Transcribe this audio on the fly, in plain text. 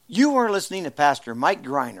You are listening to Pastor Mike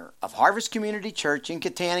Greiner of Harvest Community Church in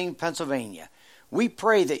Kittanning, Pennsylvania. We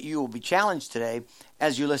pray that you will be challenged today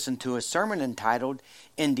as you listen to a sermon entitled,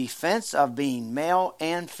 In Defense of Being Male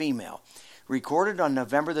and Female, recorded on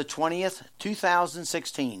November the 20th,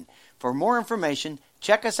 2016. For more information,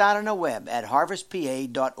 check us out on the web at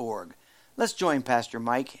harvestpa.org. Let's join Pastor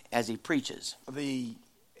Mike as he preaches. The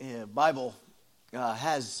Bible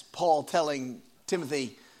has Paul telling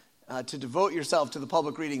Timothy to devote yourself to the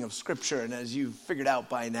public reading of Scripture. And as you've figured out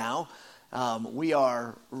by now, we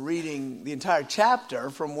are reading the entire chapter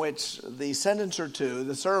from which the sentence or two,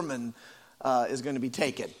 the sermon, is going to be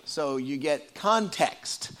taken. So you get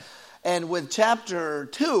context. And with chapter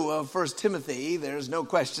 2 of 1 Timothy, there's no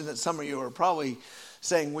question that some of you are probably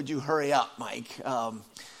saying, would you hurry up, Mike?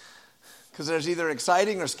 Because there's either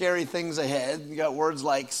exciting or scary things ahead. You got words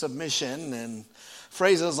like submission and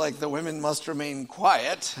phrases like the women must remain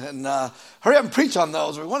quiet. And hurry up and preach on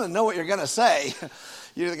those. We want to know what you're going to say.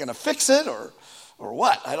 You're either going to fix it or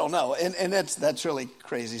what? I don't know. And that's really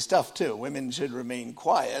crazy stuff too. Women should remain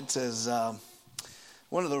quiet. As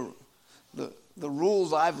one of the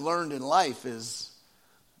rules I've learned in life is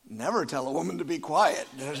never tell a woman to be quiet.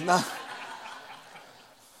 There's not.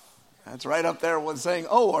 That's right up there with saying,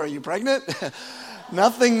 "Oh, are you pregnant?"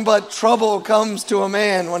 Nothing but trouble comes to a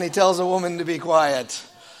man when he tells a woman to be quiet.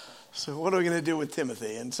 So what are we going to do with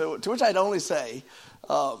Timothy? And so to which I'd only say,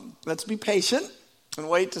 let's be patient and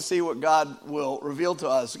wait to see what God will reveal to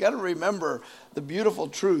us. We've got to remember the beautiful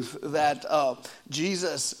truth that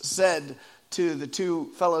Jesus said to the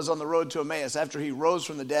two fellows on the road to Emmaus after he rose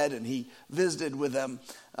from the dead and he visited with them.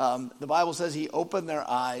 The Bible says he opened their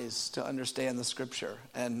eyes to understand the Scripture.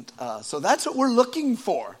 And so that's what we're looking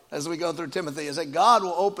for as we go through Timothy, is that God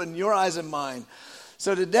will open your eyes and mine.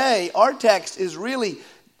 So today, our text is really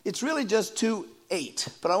just 2:8.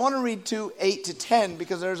 But I want to read 2:8 to 10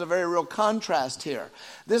 because there's a very real contrast here.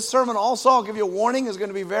 This sermon also, I'll give you a warning, is going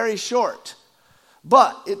to be very short.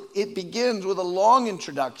 But it begins with a long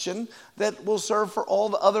introduction that will serve for all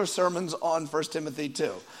the other sermons on 1 Timothy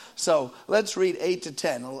 2. So let's read 8 to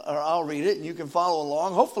 10, or I'll read it and you can follow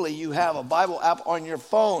along. Hopefully you have a Bible app on your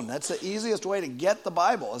phone. That's the easiest way to get the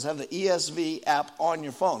Bible, is have the ESV app on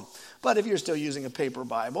your phone. But if you're still using a paper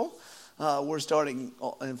Bible, we're starting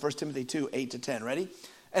in 1 Timothy 2, 8 to 10. Ready?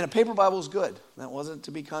 And a paper Bible is good. That wasn't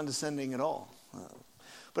to be condescending at all.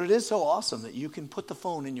 But it is so awesome that you can put the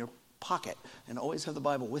phone in your pocket and always have the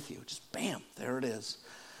Bible with you. Just bam, there it is.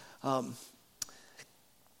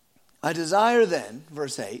 I desire then,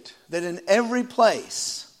 verse 8, that in every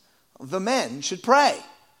place the men should pray,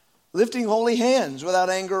 lifting holy hands without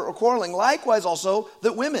anger or quarreling. Likewise also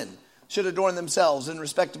that women should adorn themselves in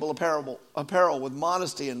respectable apparel with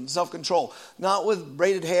modesty and self-control, not with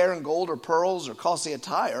braided hair and gold or pearls or costly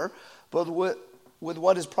attire, but with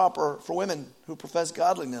what is proper for women who profess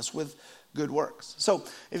godliness with good works. So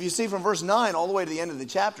if you see from verse 9 all the way to the end of the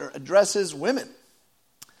chapter, addresses women.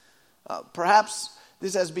 Perhaps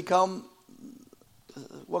this has become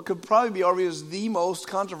what could probably be argued as the most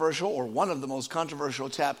controversial, or one of the most controversial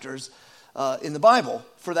chapters in the Bible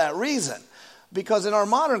for that reason. Because in our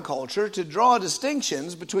modern culture, to draw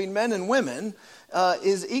distinctions between men and women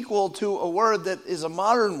is equal to a word that is a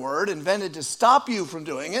modern word invented to stop you from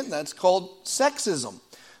doing it, and that's called sexism.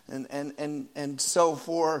 And so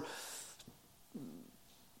for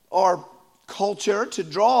our culture to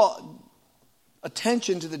draw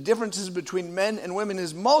attention to the differences between men and women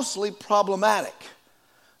is mostly problematic.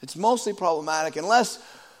 It's mostly problematic unless,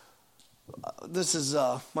 this is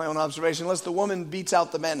my own observation, unless the woman beats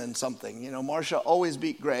out the men in something. You know, Marcia always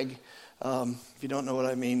beat Greg. If you don't know what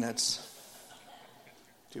I mean, that's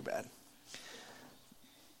too bad.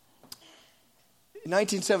 In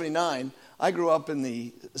 1979, I grew up in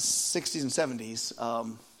the 60s and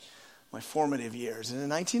 70s, my formative years. And in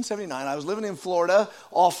 1979, I was living in Florida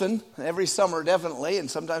often, every summer definitely,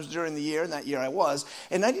 and sometimes during the year, and that year I was.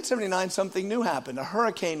 In 1979, something new happened. A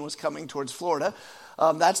hurricane was coming towards Florida.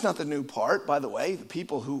 That's not the new part, by the way. The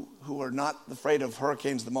people who are not afraid of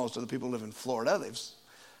hurricanes the most are the people who live in Florida.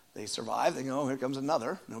 They survive. They go, oh, here comes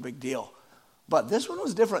another. No big deal. But this one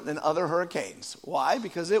was different than other hurricanes. Why?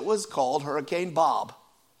 Because it was called Hurricane Bob.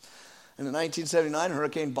 And in 1979,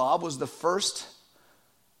 Hurricane Bob was the first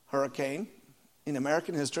hurricane in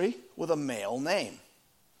American history with a male name.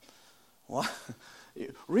 What?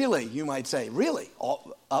 Really, you might say, really?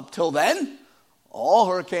 Up till then, all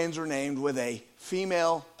hurricanes were named with a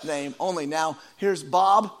female name only. Now, here's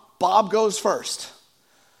Bob. Bob goes first.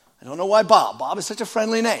 I don't know why Bob. Bob is such a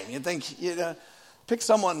friendly name. You'd think you'd pick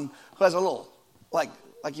someone who has a little, like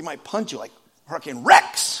you might punch you, like Hurricane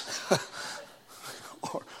Rex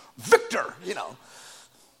or Victor, you know.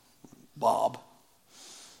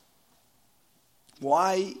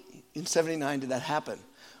 Why in 79 did that happen?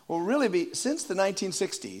 Well, really, since the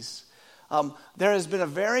 1960s, there has been a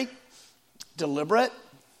very deliberate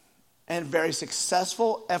and very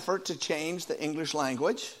successful effort to change the English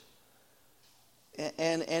language.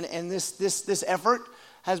 And this effort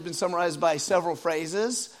has been summarized by several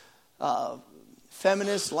phrases.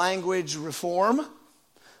 Feminist language reform,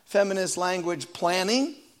 feminist language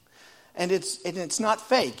planning, and it's not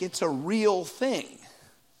fake. It's a real thing,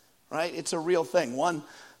 right? It's a real thing. One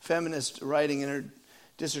feminist writing in her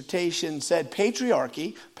dissertation said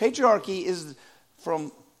patriarchy is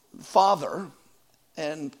from father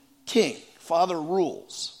and king. Father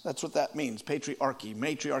rules. That's what that means, patriarchy.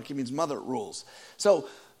 Matriarchy means mother rules. So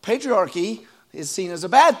patriarchy is seen as a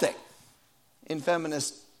bad thing in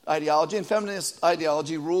feminist ideology, and feminist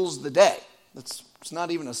ideology rules the day. It's not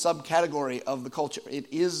even a subcategory of the culture.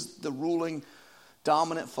 It is the ruling,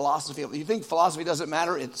 dominant philosophy. You think philosophy doesn't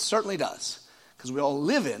matter? It certainly does, because we all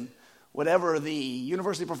live in whatever the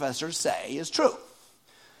university professors say is true.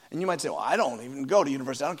 And you might say, well, I don't even go to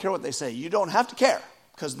university. I don't care what they say. You don't have to care,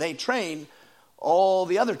 because they train all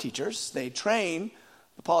the other teachers. They train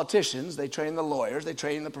the politicians. They train the lawyers. They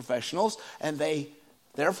train the professionals. And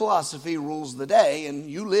their philosophy rules the day, and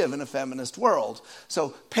you live in a feminist world.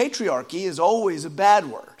 So patriarchy is always a bad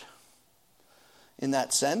word in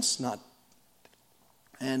that sense. To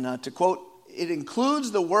quote, it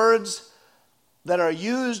includes the words that are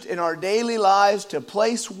used in our daily lives to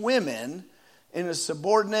place women in a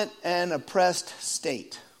subordinate and oppressed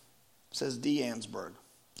state, says D. Ansberg,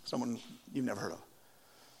 someone you've never heard of.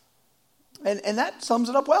 And that sums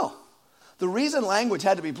it up well. The reason language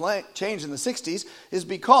had to be changed in the 60s is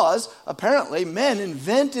because apparently men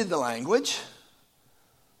invented the language,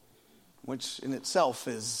 which in itself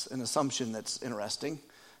is an assumption that's interesting,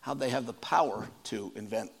 how they have the power to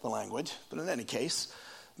invent the language. But in any case,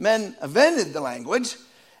 men invented the language,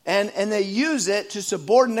 and they use it to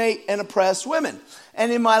subordinate and oppress women.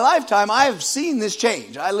 And in my lifetime, I have seen this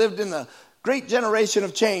change. I lived in the great generation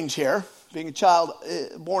of change here, being a child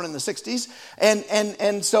born in the 60s.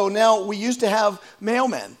 And so now we used to have male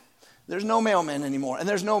men. There's no male men anymore. And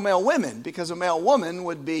there's no male women, because a male woman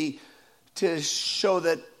would be to show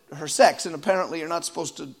that her sex. And apparently you're not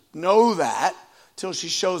supposed to know that till she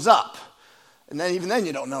shows up. And then even then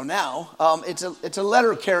you don't know now. It's a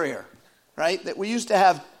letter carrier, right? That we used to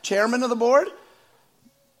have chairman of the board.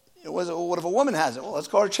 What if a woman has it? Well, let's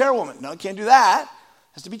call her chairwoman. No, can't do that. It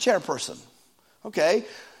has to be chairperson. Okay.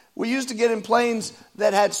 We used to get in planes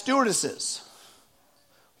that had stewardesses.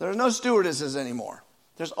 There are no stewardesses anymore.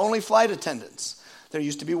 There's only flight attendants. There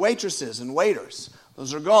used to be waitresses and waiters.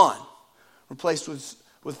 Those are gone. Replaced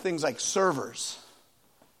with things like servers.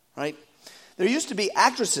 Right? There used to be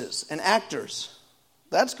actresses and actors.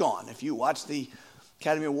 That's gone. If you watch the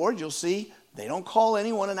Academy Awards, you'll see they don't call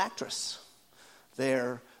anyone an actress.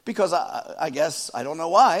 Because I guess, I don't know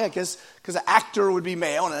why, I guess because an actor would be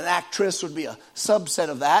male and an actress would be a subset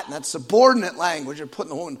of that, and that's subordinate language. You're putting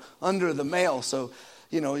the woman under the male. So,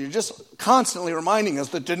 you're just constantly reminding us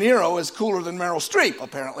that De Niro is cooler than Meryl Streep,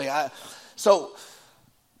 apparently.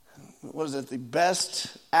 What is it? The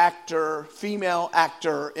best actor, female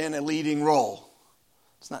actor in a leading role.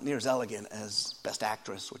 It's not near as elegant as best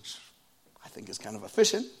actress, which I think is kind of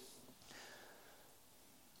efficient.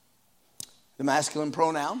 The masculine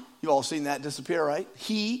pronoun, you've all seen that disappear, right?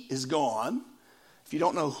 He is gone. If you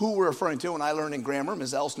don't know who we're referring to, and I learned in grammar,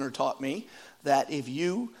 Ms. Elsner taught me that if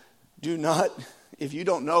you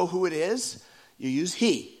don't know who it is, you use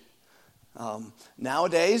he.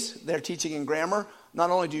 Nowadays, they're teaching in grammar,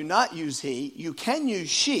 not only do you not use he, you can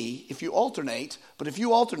use she if you alternate, but if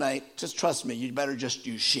you alternate, just trust me, you'd better just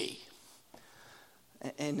use she.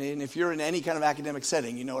 And if you're in any kind of academic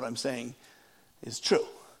setting, you know what I'm saying is true.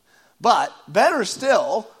 But better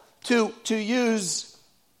still to use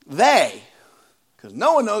they, because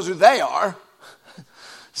no one knows who they are.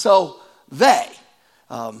 So they.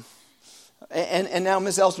 And now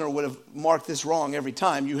Miss Elsner would have marked this wrong every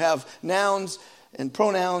time. You have nouns and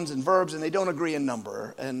pronouns and verbs, and they don't agree in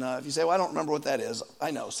number. And if you say, well, I don't remember what that is, I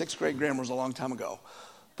know, 6th grade grammar was a long time ago.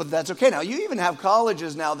 But that's okay now. You even have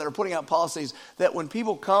colleges now that are putting out policies that when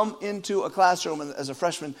people come into a classroom as a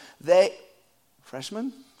freshman, fresh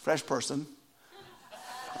person.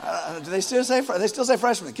 Do they still say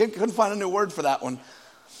freshman? Couldn't find a new word for that one.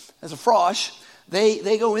 As a frosh,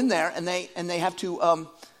 they go in there and they have to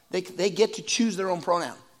they get to choose their own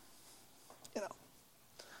pronoun.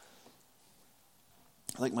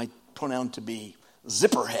 I like my pronoun to be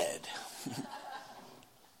zipperhead.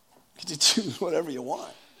 Get to choose whatever you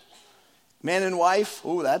want. Man and wife,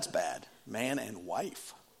 ooh, that's bad. Man and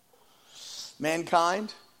wife.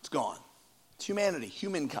 Mankind, it's gone. It's humanity,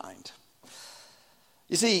 humankind.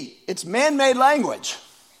 You see, it's man-made language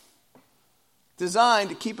designed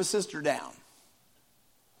to keep a sister down.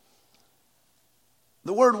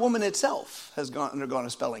 The word woman itself has undergone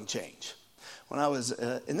a spelling change. When I was,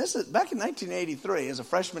 and this is back in 1983, as a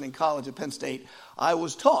freshman in college at Penn State, I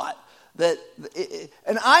was taught that,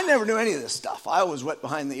 and I never knew any of this stuff. I was wet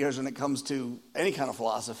behind the ears when it comes to any kind of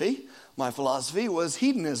philosophy. My philosophy was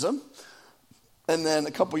hedonism. And then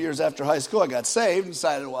a couple years after high school, I got saved and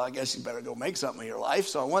decided, well, I guess you better go make something of your life.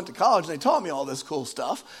 So I went to college, and they taught me all this cool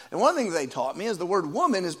stuff. And one thing they taught me is the word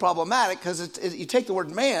woman is problematic because you take the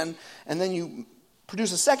word man, and then you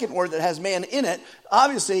produce a second word that has man in it.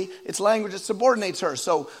 Obviously, it's language that subordinates her.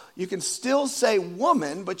 So you can still say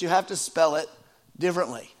woman, but you have to spell it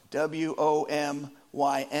differently. W-O-M-Y-N.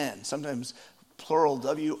 Sometimes plural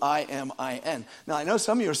W-I-M-I-N. Now, I know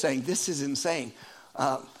some of you are saying, this is insane.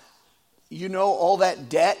 You know all that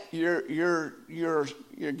debt you're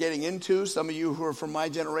getting into, some of you who are from my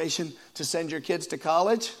generation, to send your kids to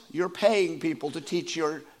college? You're paying people to teach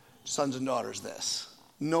your sons and daughters this.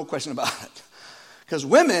 No question about it. Because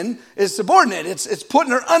women is subordinate. It's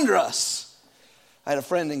putting her under us. I had a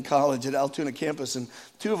friend in college at Altoona campus, and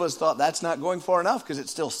two of us thought that's not going far enough because it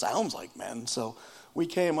still sounds like men. So we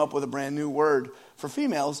came up with a brand new word for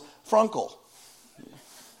females, frunkle.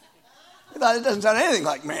 We thought it doesn't sound anything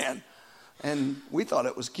like man. And we thought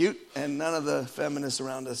it was cute, and none of the feminists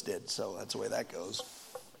around us did. So that's the way that goes.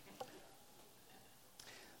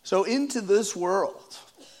 So into this world,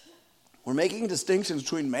 we're making distinctions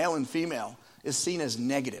between male and female is seen as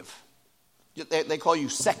negative. They call you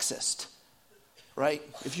sexist, right?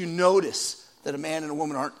 If you notice that a man and a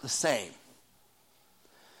woman aren't the same.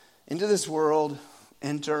 Into this world,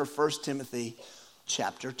 enter 1 Timothy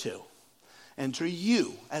chapter 2. Enter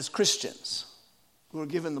you as Christians who are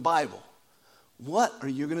given the Bible. What are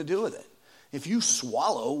you going to do with it? If you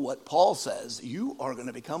swallow what Paul says, you are going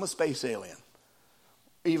to become a space alien.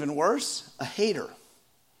 Even worse, a hater.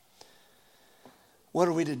 What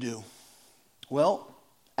are we to do? Well,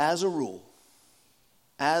 as a rule,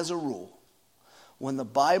 when the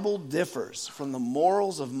Bible differs from the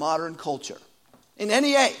morals of modern culture, in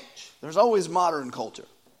any age, there's always modern culture.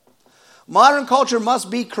 Modern culture must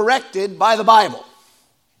be corrected by the Bible.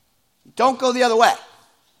 Don't go the other way.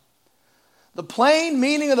 The plain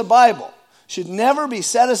meaning of the Bible should never be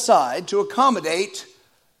set aside to accommodate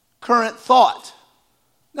current thought.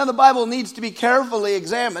 Now, the Bible needs to be carefully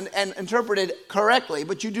examined and interpreted correctly,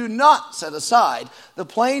 but you do not set aside the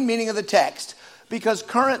plain meaning of the text because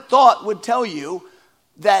current thought would tell you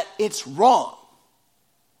that it's wrong.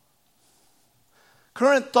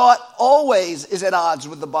 Current thought always is at odds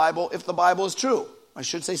with the Bible if the Bible is true. I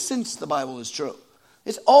should say since the Bible is true.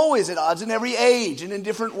 It's always at odds in every age and in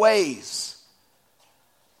different ways.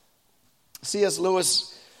 C.S.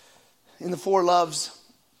 Lewis, in The Four Loves,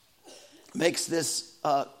 makes this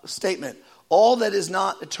statement. All that is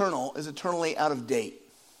not eternal is eternally out of date.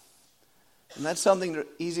 And that's something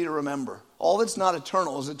easy to remember. All that's not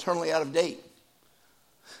eternal is eternally out of date.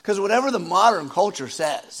 Because whatever the modern culture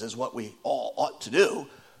says is what we all ought to do,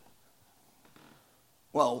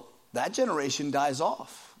 well, that generation dies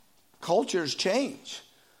off. Cultures change,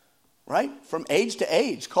 right? From age to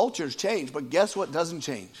age, cultures change. But guess what doesn't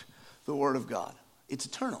change? The Word of God. It's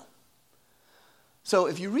eternal. So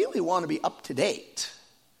if you really want to be up to date,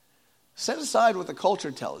 set aside what the culture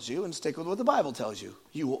tells you and stick with what the Bible tells you.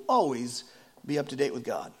 You will always be up to date with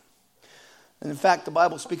God. And in fact, the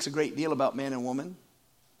Bible speaks a great deal about man and woman,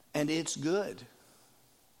 and it's good.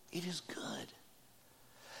 It is good.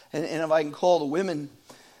 And if I can call the women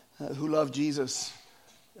who love Jesus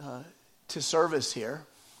to service here,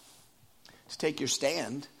 to take your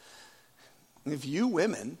stand, if you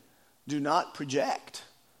women do not project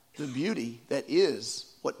the beauty that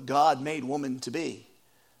is what God made woman to be,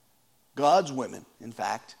 God's women, in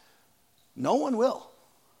fact, no one will.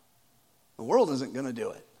 The world isn't going to do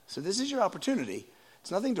it. So this is your opportunity. It's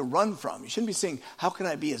nothing to run from. You shouldn't be saying, how can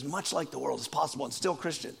I be as much like the world as possible and still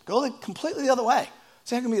Christian? Go completely the other way.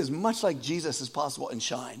 Say, how can I be as much like Jesus as possible and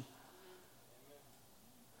shine?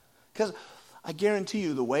 Because I guarantee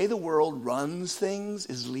you, the way the world runs things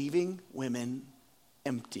is leaving women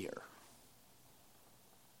emptier,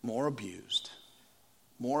 more abused,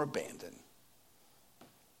 more abandoned.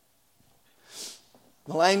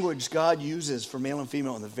 The language God uses for male and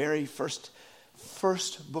female in the very first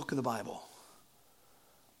book of the Bible.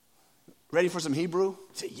 Ready for some Hebrew?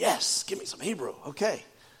 Say, yes, give me some Hebrew. Okay.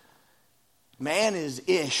 Man is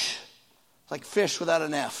ish. It's like fish without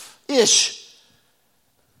an F. Ish.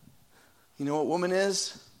 You know what woman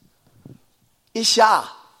is? Isha.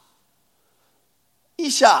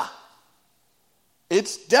 Isha.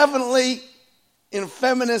 It's definitely, in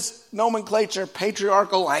feminist nomenclature,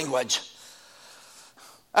 patriarchal language.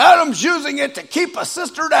 Adam's using it to keep a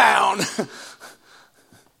sister down.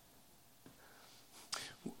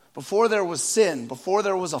 Before there was sin, before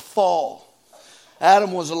there was a fall,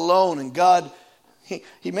 Adam was alone, and God,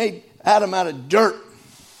 he made Adam out of dirt.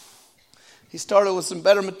 He started with some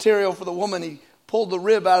better material for the woman. He pulled the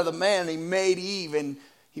rib out of the man. He made Eve, and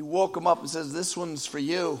he woke him up and says, "This one's for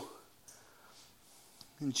you."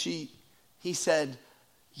 And he said,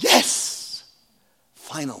 "Yes,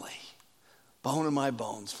 finally, bone of my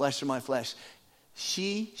bones, flesh of my flesh.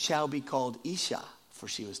 She shall be called Isha, for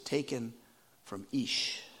she was taken from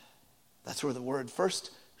Ish." That's where the word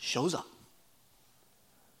first shows up.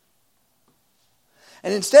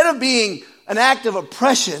 And instead of being an act of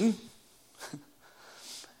oppression,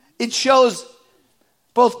 it shows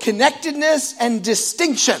both connectedness and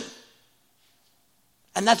distinction.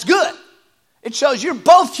 And that's good. It shows you're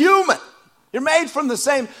both human. You're made from the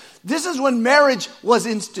same. This is when marriage was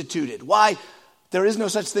instituted. Why? There is no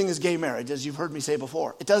such thing as gay marriage, as you've heard me say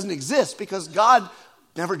before. It doesn't exist because God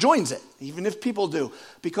never joins it, even if people do.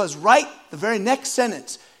 Because right, the very next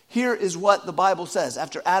sentence, here is what the Bible says.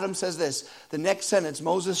 After Adam says this, the next sentence,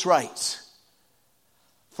 Moses writes,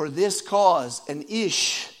 "For this cause an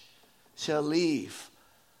Ish shall leave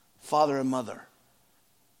father and mother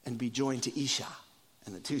and be joined to Isha,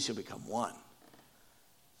 and the two shall become one."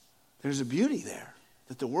 There's a beauty there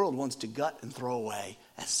that the world wants to gut and throw away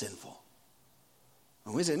as sinful.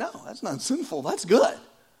 And we say, no, that's not sinful. That's good.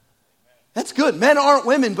 That's good. Men aren't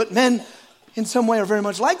women, but men in some way are very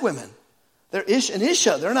much like women. They're Ish and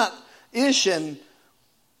Isha. They're not Ish and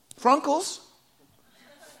Frunkles.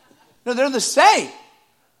 No, they're the same,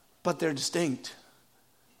 but they're distinct.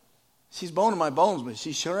 She's bone of my bones, but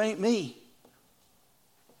she sure ain't me.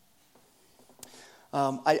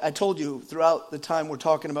 I told you throughout the time we're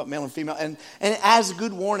talking about male and female, and as a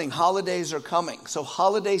good warning, holidays are coming. So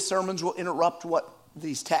holiday sermons will interrupt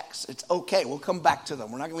these texts. It's okay. We'll come back to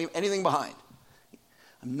them. We're not going to leave anything behind.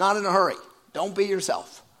 I'm not in a hurry. Don't be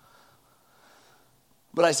yourself.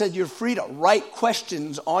 But I said you're free to write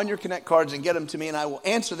questions on your Connect cards and get them to me, and I will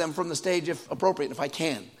answer them from the stage if appropriate, if I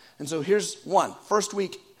can. And so here's one. First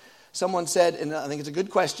week, someone said, and I think it's a good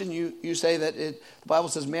question, you say that the Bible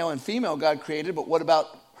says male and female God created, but what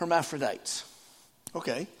about hermaphrodites?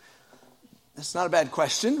 Okay. That's not a bad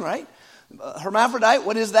question, right? Hermaphrodite,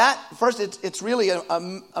 what is that? First, it's really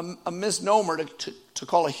a misnomer to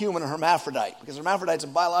call a human a hermaphrodite, because hermaphrodite's a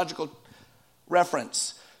biological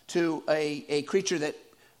reference to a creature that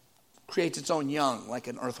creates its own young, like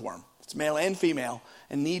an earthworm. It's male and female,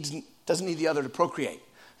 and doesn't need the other to procreate.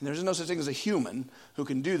 And there's no such thing as a human who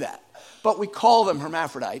can do that. But we call them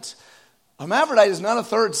hermaphrodites. A hermaphrodite is not a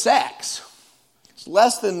third sex. It's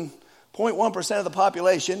less than 0.1% of the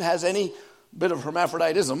population has any bit of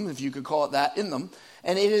hermaphroditism, if you could call it that, in them.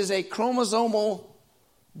 And it is a chromosomal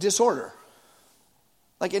disorder.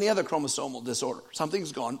 Like any other chromosomal disorder.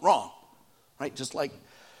 Something's gone wrong. Right? Just like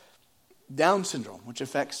Down syndrome, which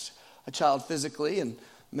affects a child physically and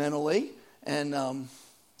mentally. And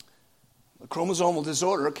a chromosomal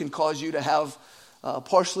disorder can cause you to have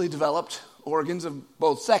partially developed organs of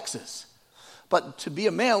both sexes. But to be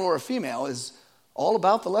a male or a female is all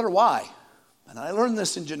about the letter Y. And I learned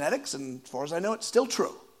this in genetics, and as far as I know, it's still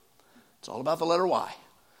true. It's all about the letter Y.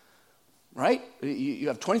 Right? You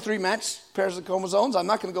have 23 matched pairs of chromosomes. I'm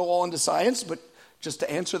not going to go all into science, but just to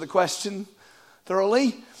answer the question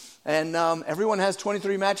thoroughly. And everyone has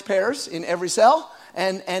 23 matched pairs in every cell.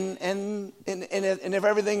 And if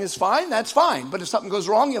everything is fine, that's fine. But if something goes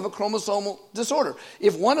wrong, you have a chromosomal disorder.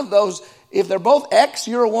 If they're both X,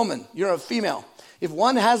 you're a woman. You're a female. If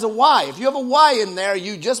one has a Y, if you have a Y in there,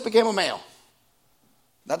 you just became a male.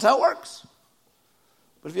 That's how it works.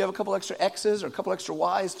 But if you have a couple extra X's or a couple extra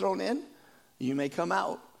Y's thrown in, you may come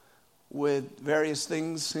out with various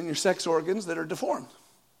things in your sex organs that are deformed.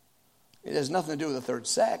 It has nothing to do with the third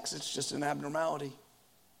sex. It's just an abnormality.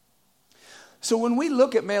 So when we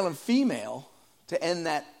look at male and female, to end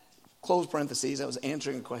that close parentheses, I was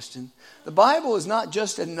answering a question. The Bible is not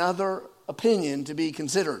just another opinion to be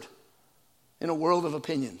considered in a world of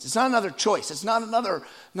opinions. It's not another choice. It's not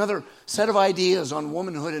another set of ideas on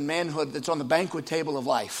womanhood and manhood that's on the banquet table of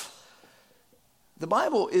life. The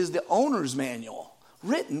Bible is the owner's manual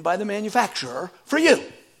written by the manufacturer for you.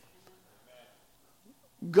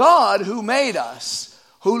 God, who made us,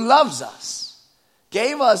 who loves us,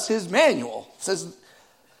 gave us his manual, says,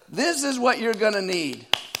 this is what you're going to need,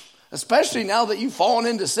 especially now that you've fallen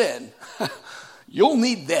into sin. You'll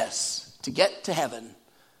need this to get to heaven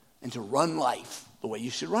and to run life the way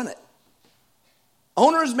you should run it.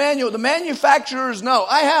 Owner's manual, the manufacturers know.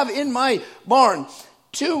 I have in my barn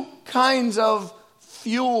 2 kinds of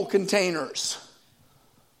fuel containers.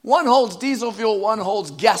 One holds diesel fuel, one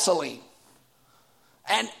holds gasoline.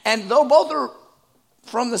 And though both are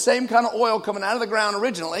from the same kind of oil coming out of the ground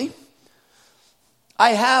originally,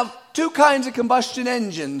 I have 2 kinds of combustion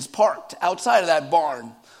engines parked outside of that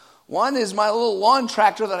barn. One is my little lawn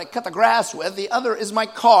tractor that I cut the grass with. The other is my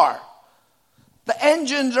car. The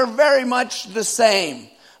engines are very much the same,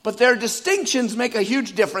 but their distinctions make a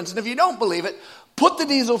huge difference. And if you don't believe it, put the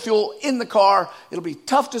diesel fuel in the car. It'll be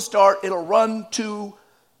tough to start. It'll run to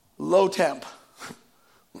low temp.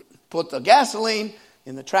 Put the gasoline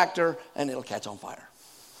in the tractor and it'll catch on fire.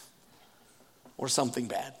 Or something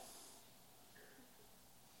bad.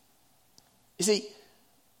 You see,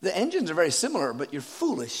 the engines are very similar, but you're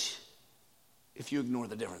foolish if you ignore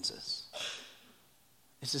the differences.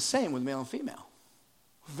 It's the same with male and female.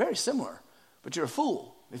 Very similar, but you're a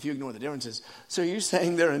fool if you ignore the differences. So you're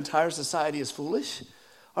saying their entire society is foolish?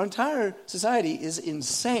 Our entire society is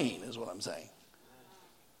insane, is what I'm saying.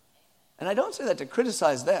 And I don't say that to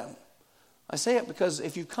criticize them. I say it because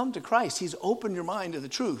if you come to Christ, he's opened your mind to the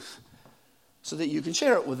truth so that you can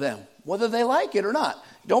share it with them, whether they like it or not.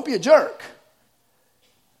 Don't be a jerk.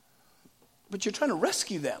 But you're trying to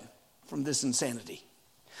rescue them from this insanity.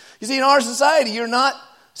 You see, in our society, you're not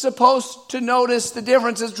supposed to notice the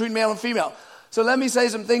differences between male and female. So let me say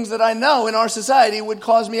some things that I know in our society would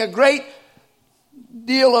cause me a great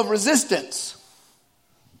deal of resistance.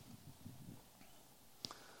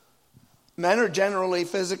 Men are generally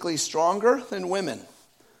physically stronger than women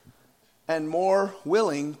and more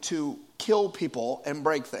willing to kill people and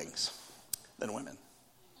break things than women.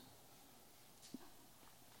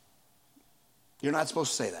 You're not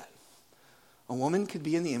supposed to say that. A woman could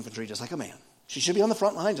be in the infantry just like a man. She should be on the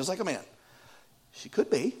front line just like a man. She could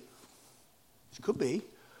be. She could be.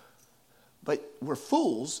 But we're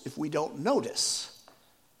fools if we don't notice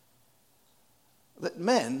that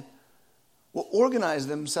men will organize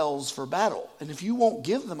themselves for battle. And if you won't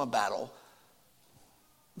give them a battle,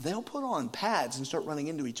 they'll put on pads and start running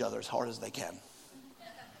into each other as hard as they can.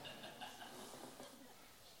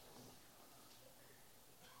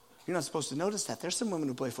 You're not supposed to notice that. There's some women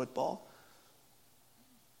who play football.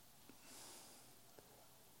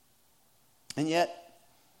 And yet,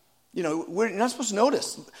 we're not supposed to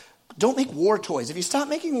notice. Don't make war toys. If you stop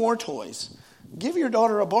making war toys, give your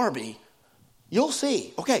daughter a Barbie, you'll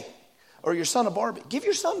see. Okay. Or your son a Barbie. Give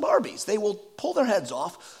your son Barbies. They will pull their heads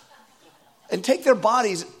off and take their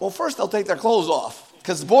bodies. Well, first they'll take their clothes off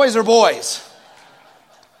because boys are boys.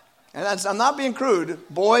 And I'm not being crude.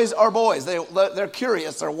 Boys are boys. They're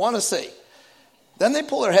curious. They want to see. Then they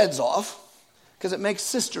pull their heads off because it makes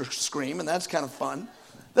sister scream, and that's kind of fun.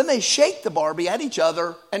 Then they shake the Barbie at each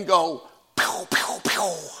other and go, pew, pew,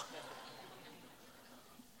 pew.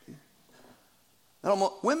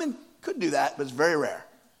 Now, women could do that, but it's very rare.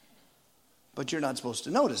 But you're not supposed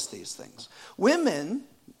to notice these things. Women,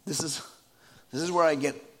 this is where I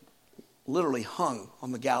get literally hung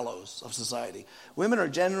on the gallows of society. Women are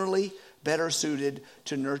generally better suited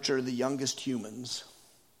to nurture the youngest humans.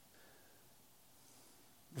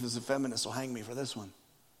 If there's a feminist, will hang me for this one.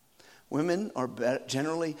 Women are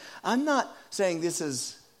generally, I'm not saying these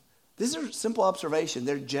are simple observation.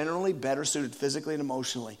 They're generally better suited physically and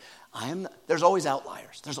emotionally. There's always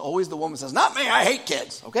outliers. There's always the woman who says, not me, I hate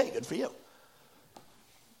kids. Okay, good for you.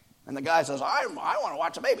 And the guy says, I want to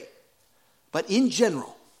watch a baby. But in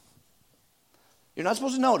general, you're not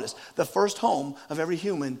supposed to notice the first home of every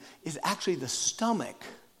human is actually the stomach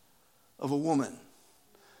of a woman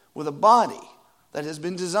with a body that has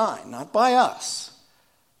been designed, not by us,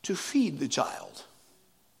 to feed the child.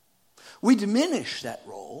 We diminish that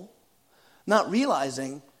role, not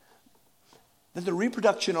realizing that the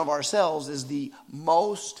reproduction of ourselves is the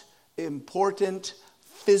most important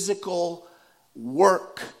physical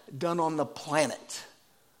work done on the planet.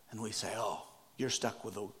 And we say, oh, you're stuck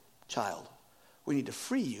with a child. We need to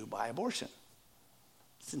free you by abortion.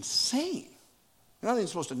 It's insane. You're not even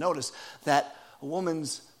supposed to notice that a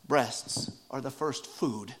woman's breasts are the first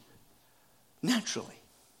food naturally.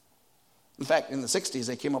 In fact, in the 60s,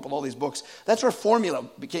 they came up with all these books. That's where formula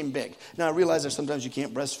became big. Now, I realize that sometimes you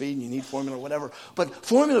can't breastfeed and you need formula or whatever. But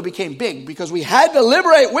formula became big because we had to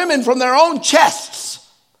liberate women from their own chests.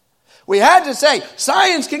 We had to say,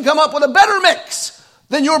 science can come up with a better mix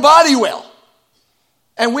than your body will.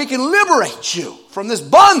 And we can liberate you from this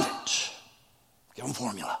bondage. Give them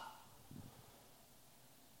formula.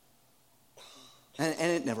 And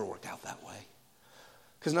it never worked out that way.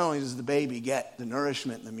 Because not only does the baby get the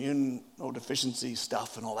nourishment and the immunodeficiency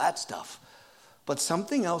stuff and all that stuff, but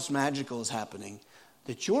something else magical is happening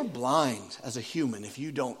that you're blind as a human if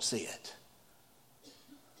you don't see it.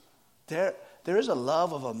 There is a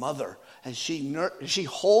love of a mother as she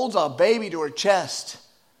holds a baby to her chest.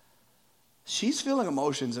 She's feeling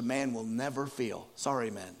emotions a man will never feel.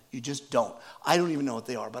 Sorry, men. You just don't. I don't even know what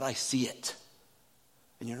they are, but I see it.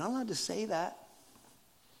 And you're not allowed to say that.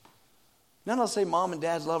 You're not allowed to say mom and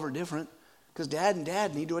dad's love are different, because dad and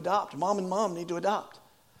dad need to adopt. Mom and mom need to adopt.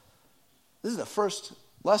 This is the first,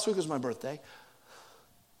 last week was my birthday.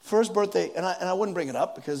 First birthday, and I wouldn't bring it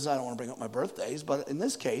up because I don't want to bring up my birthdays, but in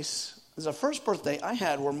this case, this is the first birthday I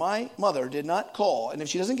had where my mother did not call. And if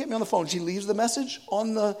she doesn't get me on the phone, she leaves the message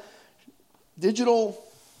on the digital,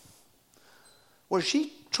 where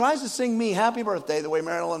she tries to sing me happy birthday the way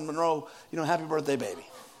Marilyn Monroe, happy birthday, baby.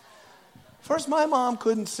 First, my mom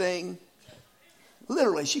couldn't sing.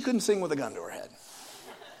 Literally, she couldn't sing with a gun to her head.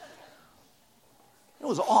 It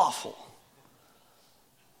was awful.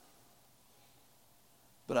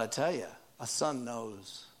 But I tell you, a son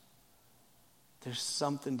knows there's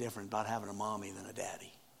something different about having a mommy than a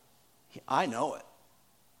daddy. I know it.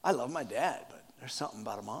 I love my dad, but there's something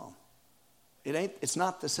about a mom. It's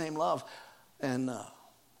not the same love. And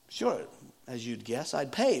sure, as you'd guess,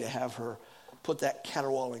 I'd pay to have her put that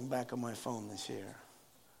caterwauling back on my phone this year.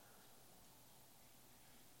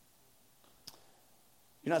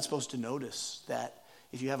 You're not supposed to notice that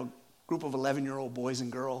if you have a group of 11-year-old boys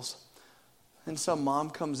and girls, and some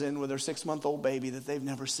mom comes in with her 6-month-old baby that they've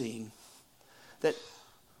never seen, that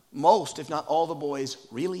most, if not all the boys,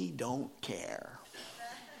 really don't care.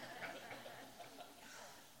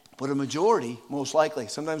 But a majority, most likely,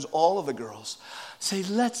 sometimes all of the girls, say,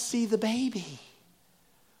 let's see the baby.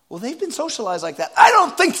 Well, they've been socialized like that. I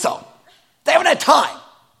don't think so. They haven't had time.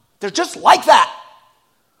 They're just like that.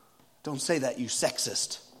 Don't say that, you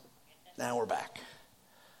sexist. Now we're back.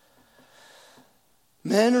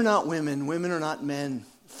 Men are not women. Women are not men.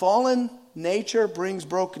 Fallen nature brings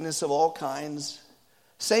brokenness of all kinds.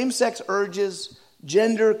 Same-sex urges,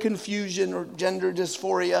 gender confusion or gender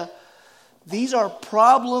dysphoria. These are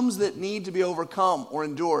problems that need to be overcome or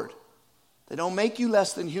endured. They don't make you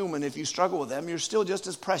less than human. If you struggle with them, you're still just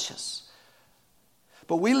as precious.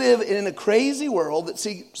 But we live in a crazy world that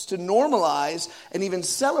seeks to normalize and even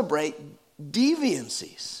celebrate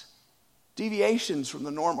deviancies. Deviations from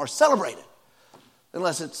the norm are celebrated,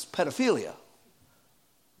 unless it's pedophilia.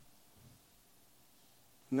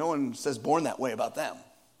 No one says born that way about them.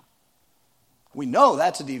 We know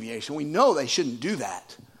that's a deviation. We know they shouldn't do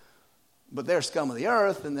that. But they're scum of the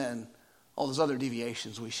earth, and then all those other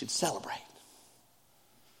deviations we should celebrate.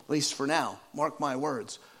 At least for now, mark my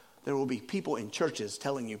words. There will be people in churches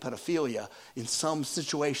telling you pedophilia in some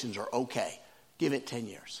situations are okay. Give it 10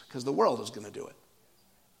 years, because the world is going to do it.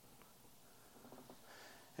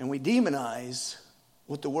 And we demonize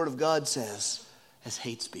what the Word of God says as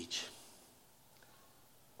hate speech.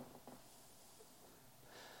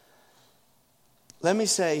 Let me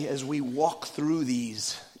say, as we walk through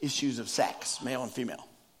these issues of sex, male and female,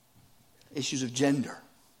 issues of gender,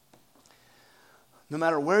 no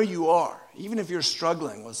matter where you are, even if you're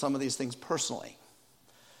struggling with some of these things personally,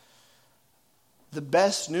 the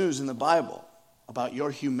best news in the Bible about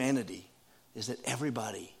your humanity is that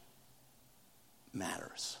everybody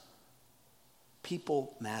matters.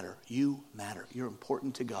 People matter. You matter. You're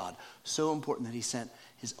important to God. So important that He sent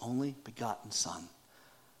His only begotten Son,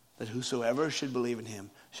 that whosoever should believe in Him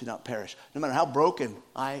should not perish. No matter how broken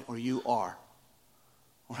I or you are,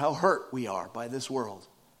 or how hurt we are by this world.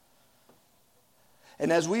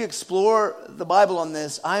 And as we explore the Bible on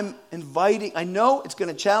this, I'm inviting, I know it's going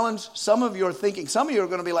to challenge some of your thinking. Some of you are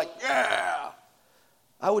going to be like, yeah.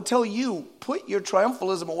 I would tell you, put your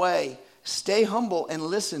triumphalism away. Stay humble and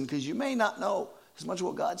listen, because you may not know as much of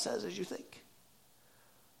what God says as you think.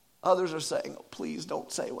 Others are saying, oh, please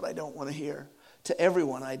don't say what I don't want to hear. To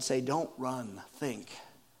everyone, I'd say, don't run, think.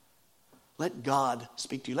 Let God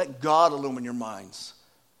speak to you. Let God illumine your minds.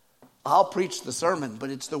 I'll preach the sermon, but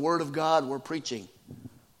it's the Word of God we're preaching.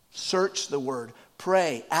 Search the Word.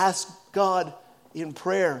 Pray. Ask God in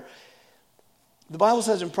prayer. The Bible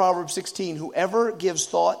says in Proverbs 16, whoever gives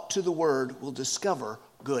thought to the Word will discover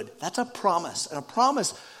good. That's a promise. And a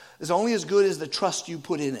promise is only as good as the trust you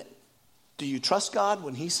put in it. Do you trust God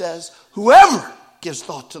when He says, whoever gives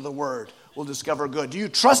thought to the Word will discover good? Do you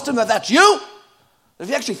trust Him that that's you? If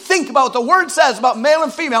you actually think about what the Word says about male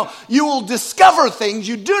and female, you will discover things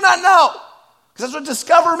you do not know. Because that's what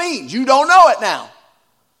discover means. You don't know it now.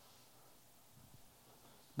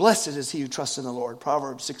 Blessed is he who trusts in the Lord.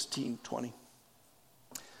 Proverbs 16:20. All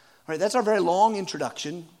right, that's our very long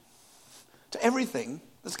introduction to everything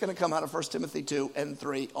that's going to come out of 1 Timothy 2 and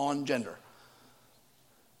 3 on gender.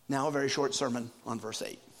 Now a very short sermon on verse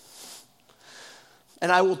 8.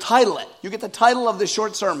 And I will title it. You get the title of this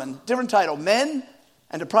short sermon. Different title. Men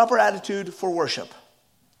and a Proper Attitude for Worship.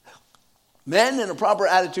 Men and a Proper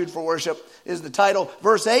Attitude for Worship is the title.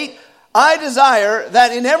 Verse 8. I desire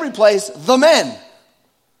that in every place the men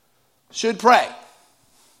should pray.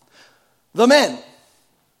 The men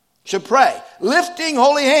should pray, lifting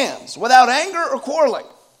holy hands without anger or quarreling.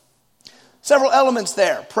 Several elements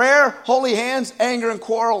there. Prayer, holy hands, anger, and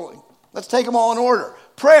quarreling. Let's take them all in order.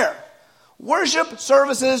 Prayer. Worship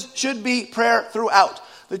services should be prayer throughout.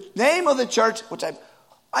 The name of the church, which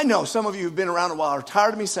I know some of you have been around a while are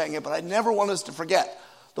tired of me saying it, but I never want us to forget.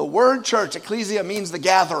 The word church, ecclesia, means the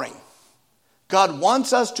gathering. God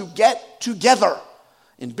wants us to get together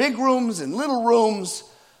in big rooms, in little rooms,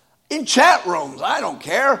 in chat rooms. I don't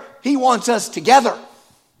care. He wants us together.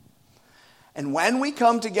 And when we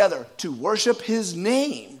come together to worship his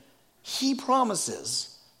name, he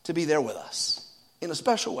promises to be there with us in a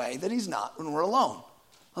special way that he's not when we're alone.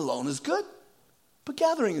 Alone is good, but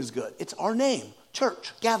gathering is good. It's our name,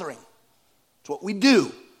 church, gathering. It's what we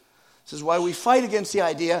do. This is why we fight against the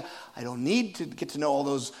idea, I don't need to get to know all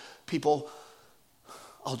those people.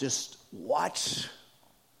 I'll just watch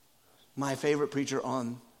my favorite preacher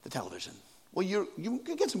on the television. Well, you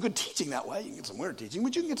can get some good teaching that way. You can get some weird teaching,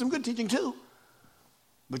 but you can get some good teaching too.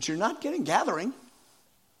 But you're not getting gathering.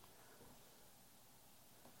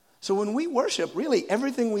 So when we worship, really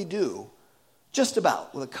everything we do, just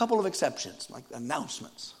about, with a couple of exceptions, like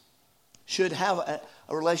announcements, should have a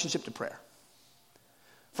relationship to prayer.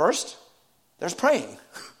 First, there's praying.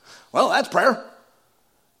 Well, that's prayer.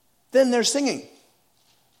 Then there's singing.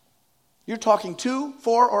 You're talking to,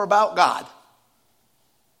 for, or about God.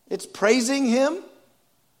 It's praising him.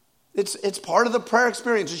 It's part of the prayer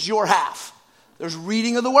experience. It's your half. There's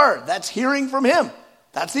reading of the word. That's hearing from him.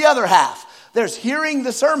 That's the other half. There's hearing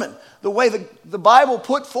the sermon. The way the Bible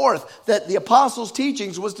put forth that the apostles'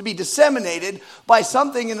 teachings was to be disseminated by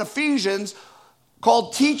something in Ephesians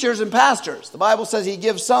called teachers and pastors. The Bible says he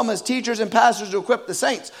gives some as teachers and pastors to equip the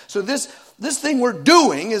saints. So this thing we're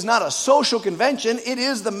doing is not a social convention. It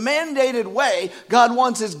is the mandated way God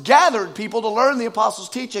wants his gathered people to learn the apostles'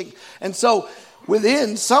 teaching. And so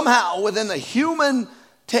within the human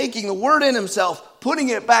taking the word in himself, putting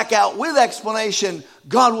it back out with explanation,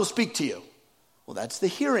 God will speak to you. Well, that's the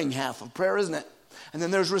hearing half of prayer, isn't it? And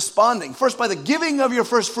then there's responding. First, by the giving of your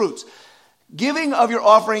first fruits. Giving of your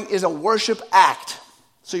offering is a worship act.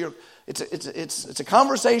 So it's a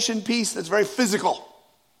conversation piece that's very physical.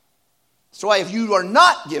 That's why if you are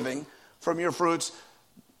not giving from your fruits,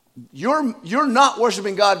 you're not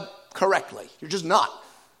worshiping God correctly. You're just not.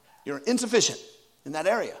 You're insufficient in that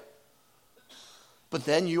area. But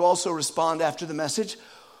then you also respond after the message.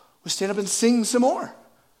 We stand up and sing some more.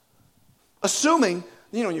 Assuming,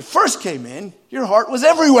 when you first came in, your heart was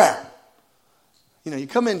everywhere. You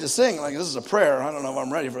come in to sing, like, this is a prayer. I don't know if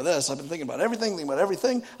I'm ready for this. I've been thinking about everything. I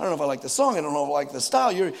don't know if I like the song. I don't know if I like the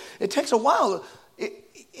style. It takes a while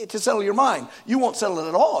to settle your mind. You won't settle it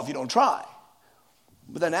at all if you don't try.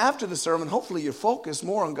 But then after the sermon, hopefully you focus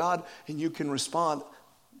more on God and you can respond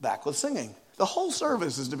back with singing. The whole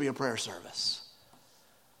service is to be a prayer service.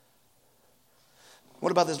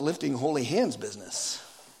 What about this lifting holy hands business?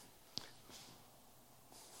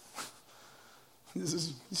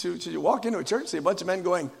 So you walk into a church, see a bunch of men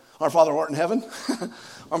going, Our Father who art in heaven.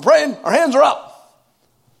 I'm praying, our hands are up.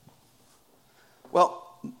 Well,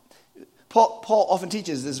 Paul often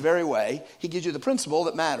teaches this very way. He gives you the principle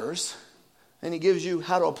that matters, and he gives you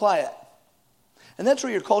how to apply it. And that's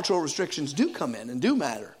where your cultural restrictions do come in and do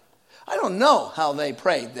matter. I don't know how they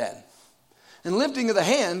prayed then. And lifting of the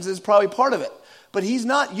hands is probably part of it. But he's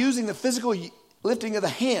not using the physical lifting of the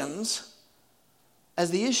hands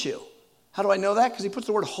as the issue. How do I know that? Because he puts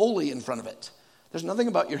the word holy in front of it. There's nothing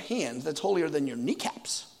about your hands that's holier than your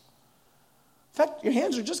kneecaps. In fact, your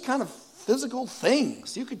hands are just kind of physical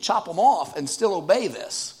things. You could chop them off and still obey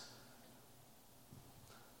this.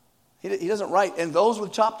 He doesn't write, and those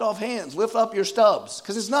with chopped off hands, lift up your stubs.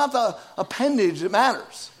 Because it's not the appendage that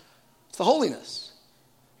matters. It's the holiness.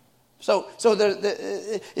 So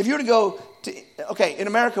if you were to go in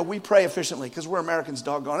America, we pray efficiently because we're Americans,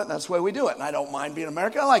 doggone it, and that's the way we do it. And I don't mind being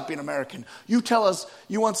American. I like being American. You tell us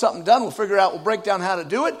you want something done, we'll figure out, we'll break down how to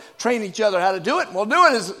do it, train each other how to do it, and we'll do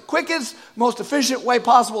it as quickest, most efficient way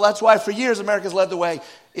possible. That's why for years America's led the way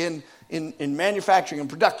in manufacturing and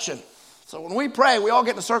production. So when we pray, we all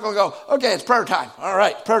get in a circle and go, okay, it's prayer time. All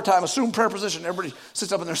right, prayer time, assume prayer position. Everybody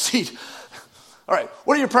sits up in their seat. All right,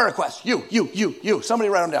 what are your prayer requests? You. Somebody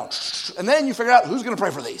write them down. And then you figure out who's going to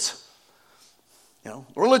pray for these.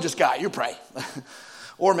 Religious guy, you pray.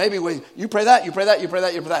 Or maybe you pray that, you pray that, you pray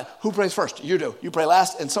that, you pray that. Who prays first? You do. You pray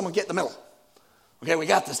last, and someone get in the middle. Okay, we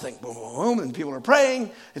got this thing. Boom, boom, boom, and people are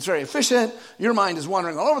praying. It's very efficient. Your mind is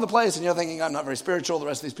wandering all over the place, and you're thinking, I'm not very spiritual. The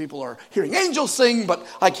rest of these people are hearing angels sing, but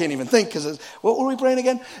I can't even think because, what were we praying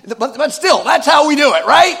again? But still, that's how we do it,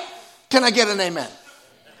 right? Can I get an amen?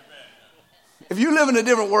 If you live in a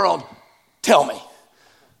different world, tell me.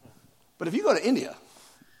 But if you go to India,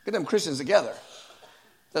 get them Christians together,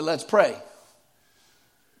 then let's pray.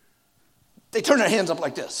 They turn their hands up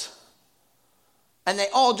like this. And they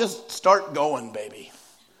all just start going, baby.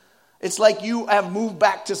 It's like you have moved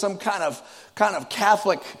back to some kind of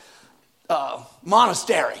Catholic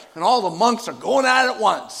monastery. And all the monks are going at it at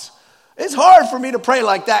once. It's hard for me to pray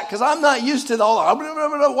like that because I'm not used to the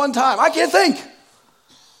all one time. I can't think.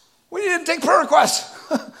 We need to take prayer requests.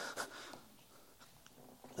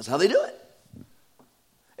 That's how they do it.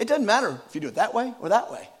 It doesn't matter if you do it that way or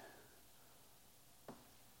that way.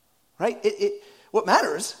 Right? What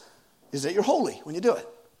matters is that you're holy when you do it.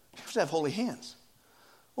 You have to have holy hands.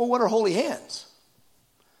 Well, what are holy hands?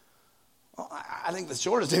 Well, I think the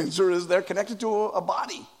shortest answer is they're connected to a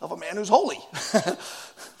body of a man who's holy.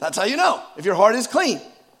 That's how you know, if your heart is clean.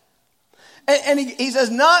 And he says,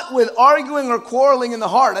 not with arguing or quarreling in the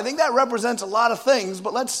heart. I think that represents a lot of things,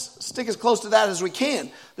 but let's stick as close to that as we can.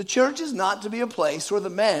 The church is not to be a place where the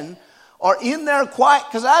men are in their quiet,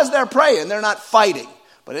 because as they're praying, they're not fighting.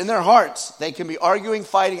 But in their hearts, they can be arguing,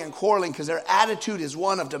 fighting, and quarreling because their attitude is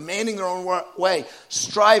one of demanding their own way,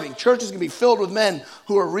 striving. Churches can be filled with men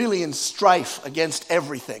who are really in strife against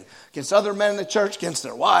everything. Against other men in the church, against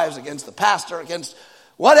their wives, against the pastor, against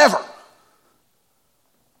whatever.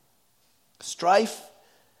 Strife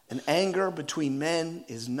and anger between men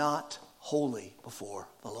is not holy before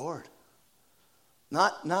the Lord.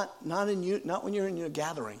 Not when you're in your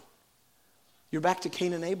gathering. You're back to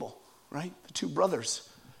Cain and Abel, right? The two brothers.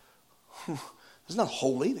 It's not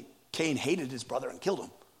holy that Cain hated his brother and killed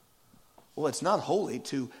him. Well, it's not holy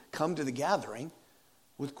to come to the gathering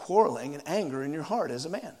with quarreling and anger in your heart as a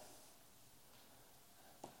man.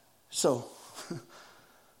 So,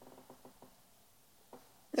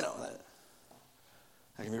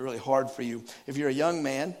 that can be really hard for you. If you're a young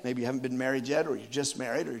man, maybe you haven't been married yet, or you're just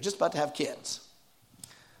married, or you're just about to have kids.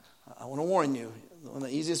 I want to warn you, one of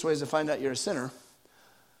the easiest ways to find out you're a sinner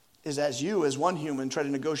is as you, as one human, try to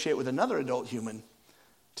negotiate with another adult human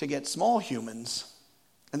to get small humans,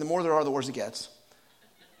 and the more there are, the worse it gets,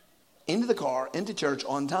 into the car, into church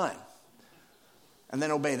on time, and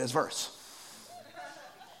then obey this verse.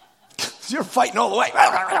 You're fighting all the way.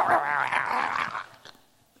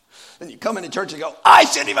 Then you come into church and go, I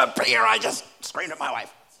shouldn't even be here. I just screamed at my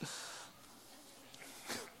wife.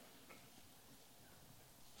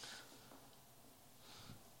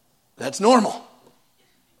 That's normal.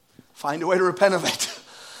 Find a way to repent of it.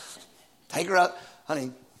 Take her out.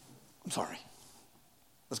 Honey, I'm sorry.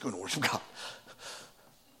 Let's go and worship God.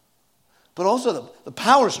 But also the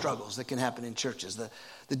power struggles that can happen in churches,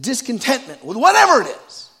 the discontentment with whatever it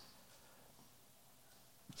is.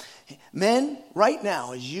 Men, right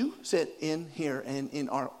now, as you sit in here and in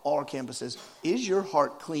all our campuses, is your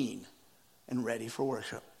heart clean and ready for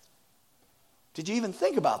worship? Did you even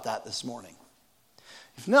think about that this morning?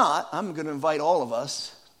 If not, I'm going to invite all of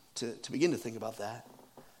us to begin to think about that.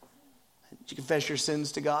 Did you confess your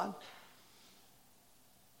sins to God?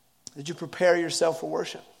 Did you prepare yourself for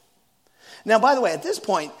worship? Now, by the way, at this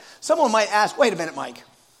point, someone might ask, wait a minute, Mike.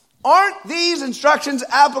 Aren't these instructions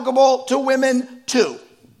applicable to women too?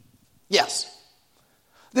 Yes.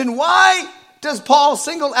 Then why does Paul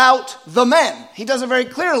single out the men? He does it very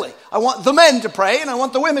clearly. I want the men to pray and I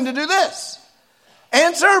want the women to do this.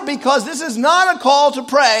 Answer, because this is not a call to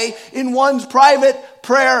pray in one's private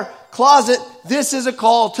prayer closet. This is a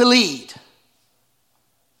call to lead.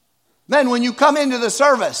 Men, when you come into the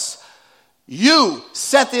service, you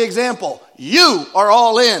set the example. You are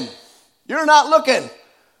all in. You're not looking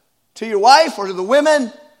to your wife or to the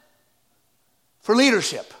women for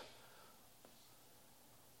leadership.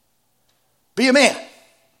 Be a man.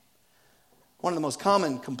 One of the most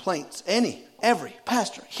common complaints every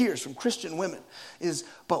pastor hears from Christian women is,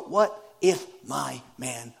 but what if my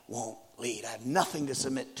man won't lead? I have nothing to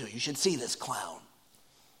submit to. You should see this clown.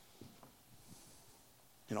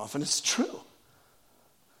 And often it's true.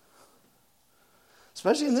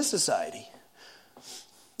 Especially in this society.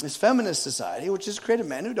 This feminist society, which has created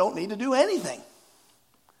men who don't need to do anything.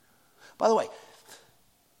 By the way,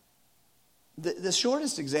 the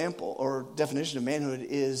shortest example or definition of manhood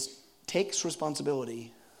is takes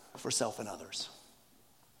responsibility for self and others.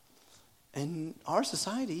 In our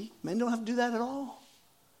society, men don't have to do that at all.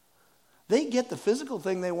 they get the physical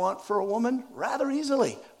thing they want for a woman rather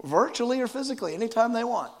easily, virtually or physically, anytime they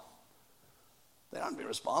want. They don't be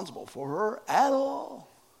responsible for her at all.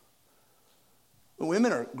 The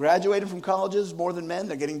women are graduating from colleges more than men.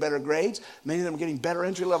 They're getting better grades. Many of them are getting better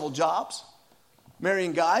entry-level jobs.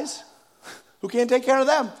 Marrying guys who can't take care of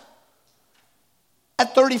them.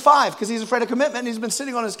 At 35, because he's afraid of commitment, and he's been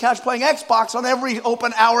sitting on his couch playing Xbox on every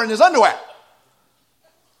open hour in his underwear.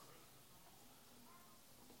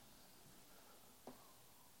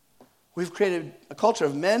 We've created a culture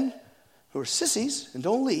of men who are sissies and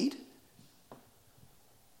don't lead,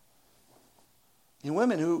 and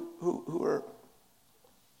women who are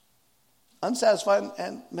unsatisfied,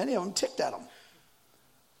 and many of them ticked at them.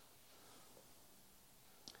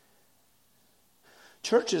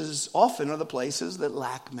 Churches often are the places that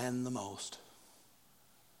lack men the most.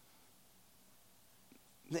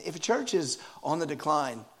 If a church is on the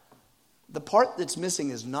decline, the part that's missing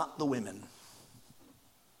is not the women.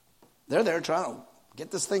 They're there trying to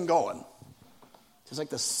get this thing going. It's like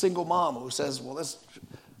the single mom who says, well, this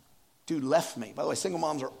dude left me. By the way, single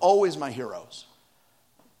moms are always my heroes.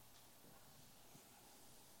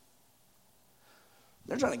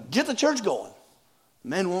 They're trying to get the church going.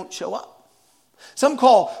 Men won't show up. Some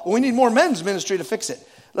call, well, we need more men's ministry to fix it.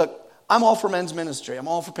 Look, I'm all for men's ministry. I'm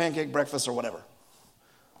all for pancake breakfast or whatever.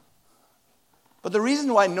 But the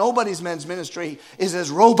reason why nobody's men's ministry is as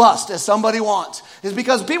robust as somebody wants is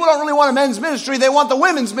because people don't really want a men's ministry. They want the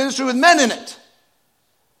women's ministry with men in it.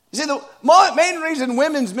 You see, the main reason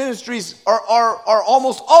women's ministries are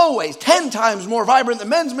almost always 10 times more vibrant than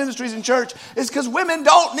men's ministries in church is because women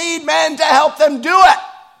don't need men to help them do it.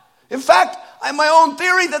 In fact, I have my own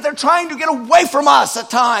theory that they're trying to get away from us at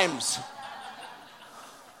times.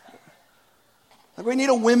 Like we need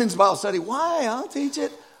a women's Bible study. Why? I'll teach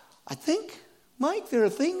it. I think, Mike, there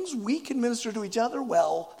are things we can minister to each other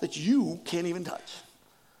well that you can't even touch.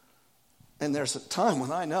 And there's a time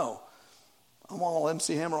when I know I'm all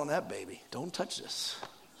MC Hammer on that baby. Don't touch this.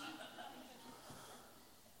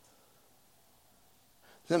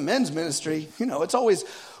 The men's ministry, it's always,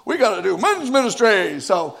 we got to do men's ministry.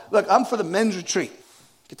 So, look, I'm for the men's retreat.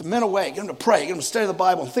 Get the men away. Get them to pray. Get them to study the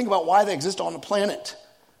Bible and think about why they exist on the planet.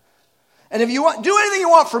 And if you want, do anything you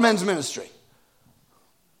want for men's ministry.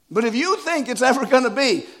 But if you think it's ever going to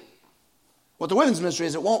be what the women's ministry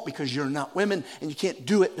is, it won't, because you're not women and you can't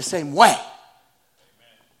do it the same way.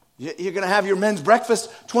 You're going to have your men's breakfast.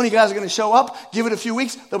 20 guys are going to show up. Give it a few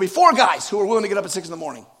weeks. There'll be 4 guys who are willing to get up at 6 in the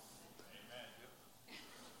morning.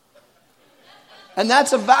 And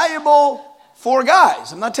that's a valuable 4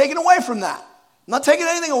 guys. I'm not taking away from that. I'm not taking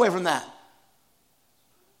anything away from that.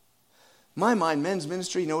 In my mind, men's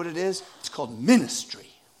ministry, you know what it is? It's called ministry.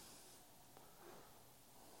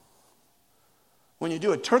 When you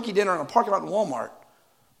do a turkey dinner in a parking lot in Walmart,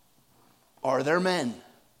 are there men?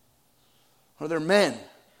 Are there men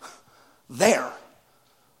there?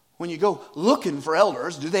 When you go looking for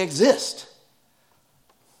elders, do they exist?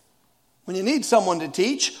 When you need someone to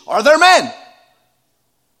teach, are there men?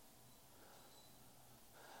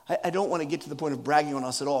 I don't want to get to the point of bragging on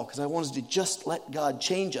us at all, because I want us to just let God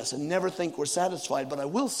change us and never think we're satisfied. But I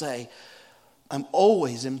will say, I'm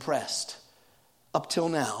always impressed up till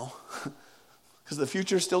now, because the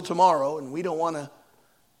future is still tomorrow, and we don't want to,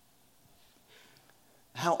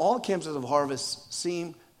 how all campuses of Harvest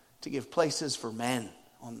seem to give places for men.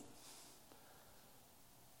 I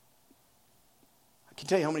can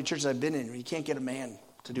tell you how many churches I've been in where you can't get a man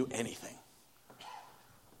to do anything.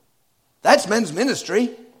 That's men's ministry.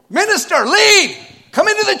 Minister, lead, come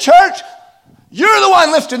into the church. You're the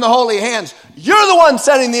one lifting the holy hands. You're the one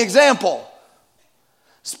setting the example.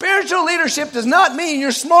 Spiritual leadership does not mean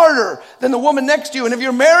you're smarter than the woman next to you. And if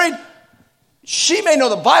you're married, she may know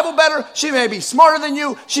the Bible better. She may be smarter than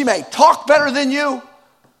you. She may talk better than you.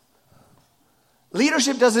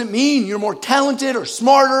 Leadership doesn't mean you're more talented or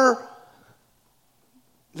smarter.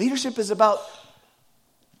 Leadership is about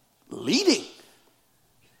leading,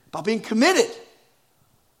 about being committed.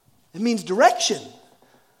 It means direction.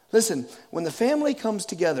 Listen, when the family comes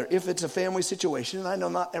together, if it's a family situation, and I know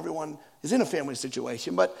not everyone is in a family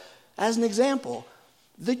situation, but as an example,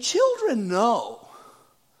 the children know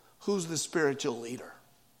who's the spiritual leader.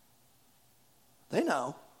 They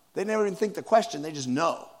know. They never even think the question, they just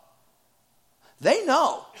know. They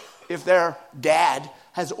know if their dad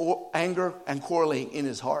has anger and quarreling in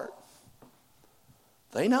his heart.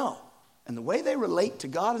 They know. And the way they relate to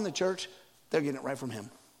God and the church, they're getting it right from him.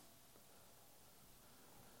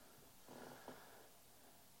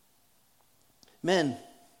 Men,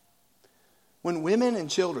 when women and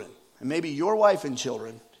children, and maybe your wife and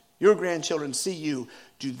children, your grandchildren see you,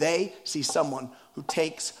 do they see someone who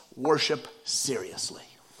takes worship seriously.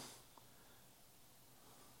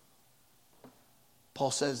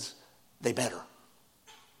 Paul says they better.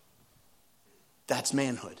 That's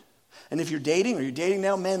manhood. And if you're dating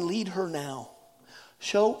now, men, lead her now.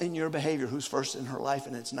 Show in your behavior who's first in her life,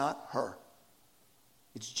 and it's not her.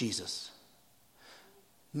 It's Jesus.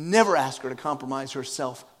 Never ask her to compromise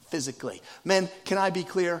herself physically. Men, can I be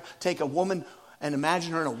clear? Take a woman and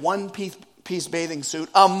imagine her in a one-piece bathing suit,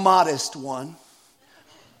 a modest one.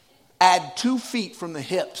 Add 2 feet from the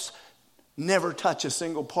hips. Never touch a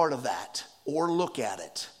single part of that or look at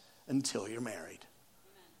it until you're married.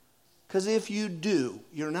 Because if you do,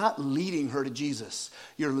 you're not leading her to Jesus.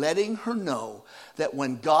 You're letting her know that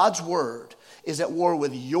when God's word is at war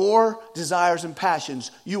with your desires and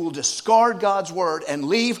passions, you will discard God's word and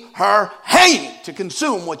leave her hanging to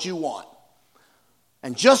consume what you want.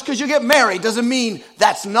 And just because you get married doesn't mean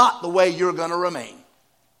that's not the way you're going to remain.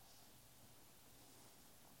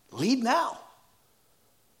 Lead now.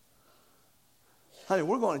 Honey,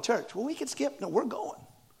 we're going to church. Well, we can skip. No, we're going.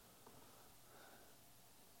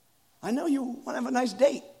 I know you want to have a nice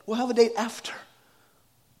date. We'll have a date after.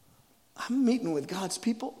 I'm meeting with God's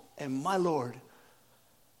people and my Lord.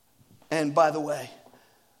 And by the way,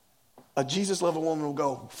 a Jesus-loving woman will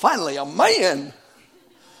go, finally, a man.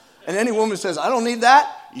 And any woman says, I don't need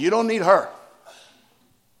that, you don't need her.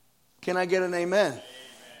 Can I get an amen?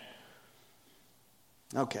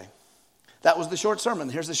 Okay. That was the short sermon.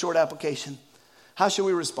 Here's the short application. How should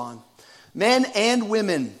we respond? Men and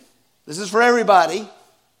women, this is for everybody.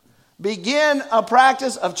 Begin a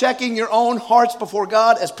practice of checking your own hearts before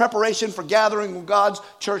God as preparation for gathering with God's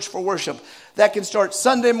church for worship. That can start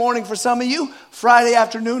Sunday morning for some of you, Friday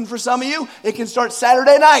afternoon for some of you. It can start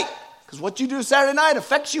Saturday night, because what you do Saturday night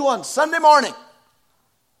affects you on Sunday morning.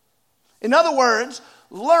 In other words,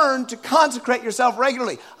 learn to consecrate yourself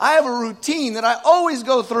regularly. I have a routine that I always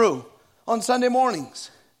go through on Sunday mornings.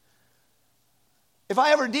 If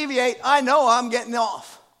I ever deviate, I know I'm getting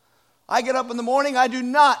off. I get up in the morning, I do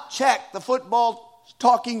not check the football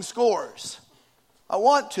talking scores. I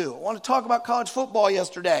want to. I want to talk about college football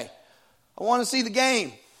yesterday. I want to see the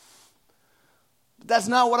game. But that's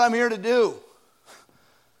not what I'm here to do.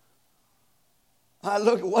 I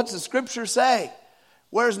look at what's the scripture say.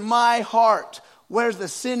 Where's my heart? Where's the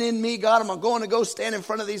sin in me? God, I'm going to go stand in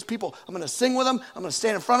front of these people. I'm going to sing with them. I'm going to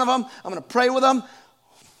stand in front of them. I'm going to pray with them.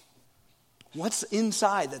 What's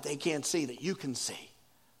inside that they can't see that you can see?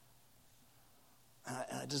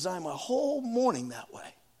 And I design my whole morning that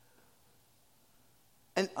way.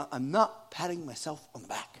 And I'm not patting myself on the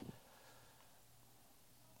back.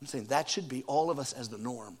 I'm saying that should be all of us as the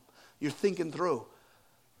norm. You're thinking through.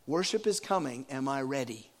 Worship is coming. Am I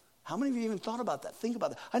ready? How many of you even thought about that? Think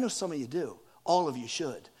about that. I know some of you do. All of you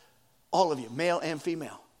should. All of you, male and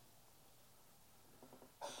female.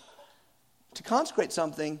 To consecrate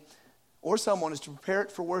something or someone is to prepare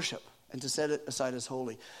it for worship and to set it aside as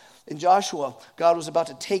holy. In Joshua, God was about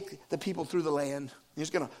to take the people through the land. He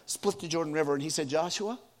was going to split the Jordan River. And he said,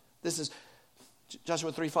 Joshua, this is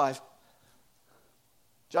Joshua 3:5.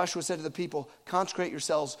 Joshua said to the people, consecrate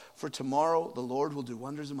yourselves, for tomorrow the Lord will do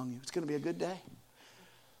wonders among you. It's going to be a good day.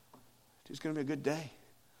 It's going to be a good day.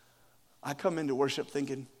 I come into worship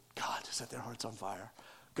thinking, God, set their hearts on fire.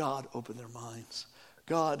 God, open their minds.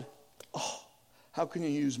 God, how can you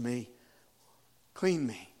use me? Clean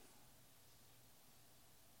me.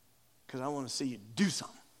 Because I want to see you do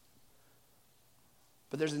something.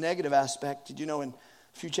 But there's a negative aspect. Did you know in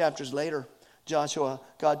a few chapters later,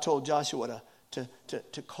 God told Joshua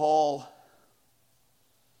to call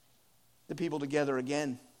the people together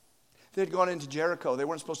again. They had gone into Jericho. They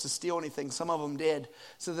weren't supposed to steal anything. Some of them did.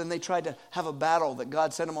 So then they tried to have a battle that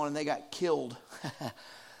God sent them on, and they got killed.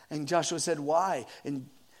 And Joshua said, why? And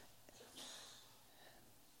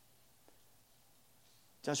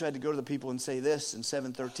Joshua had to go to the people and say this in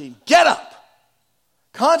 7:13. Get up!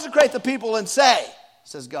 Consecrate the people and say,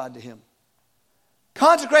 says God to him.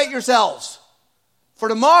 Consecrate yourselves for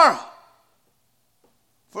tomorrow.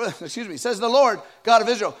 Says the Lord, God of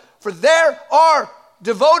Israel. For there are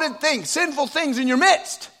devoted things, sinful things in your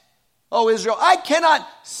midst. Oh, Israel, I cannot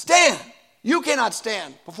stand. You cannot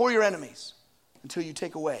stand before your enemies until you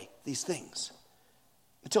take away these things.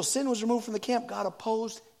 Until sin was removed from the camp, God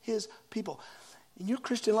opposed his people. In your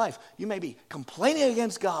Christian life, you may be complaining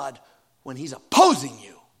against God when he's opposing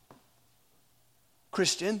you.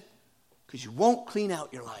 Christian, because you won't clean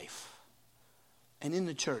out your life. And in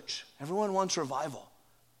the church, everyone wants revival.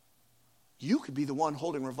 You could be the one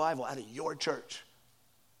holding revival out of your church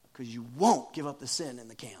because you won't give up the sin in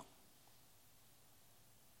the camp.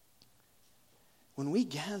 When we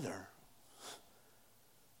gather,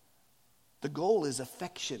 The goal is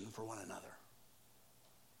affection for one another.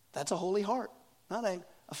 That's a holy heart, not an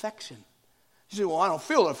affection. You say, well, I don't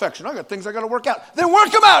feel affection. I got things I got to work out. Then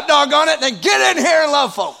work them out, doggone it. Then get in here and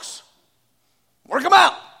love folks. Work them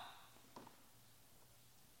out.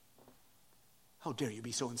 How dare you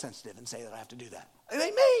be so insensitive and say that I have to do that? It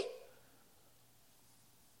ain't me.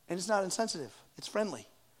 And it's not insensitive. It's friendly.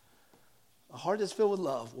 A heart that's filled with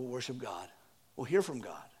love will worship God, will hear from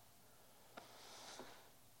God.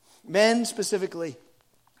 Men specifically,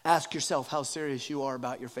 ask yourself how serious you are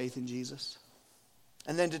about your faith in Jesus.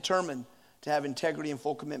 And then determine to have integrity and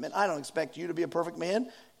full commitment. I don't expect you to be a perfect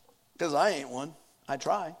man, because I ain't one. I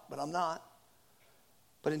try, but I'm not.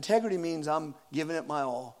 But integrity means I'm giving it my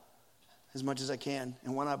all as much as I can.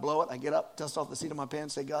 And when I blow it, I get up, dust off the seat of my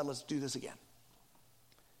pants, say, God, let's do this again.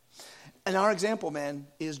 And our example, man,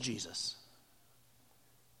 is Jesus.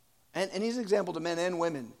 And he's an example to men and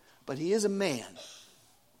women, but he is a man.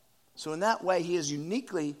 So in that way, he is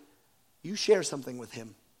uniquely, you share something with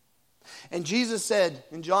him. And Jesus said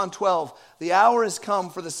in John 12, the hour has come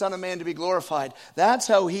for the Son of Man to be glorified. That's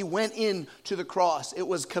how he went into the cross. It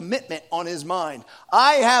was commitment on his mind.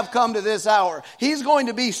 I have come to this hour. He's going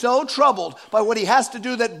to be so troubled by what he has to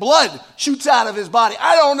do that blood shoots out of his body.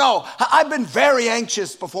 I don't know. I've been very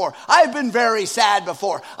anxious before. I've been very sad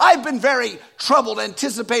before. I've been very troubled,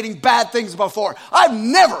 anticipating bad things before. I've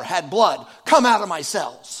never had blood come out of my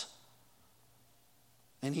cells.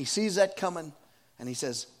 And he sees that coming. And he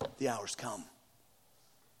says, the hour's come.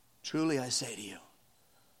 Truly I say to you,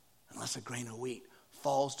 unless a grain of wheat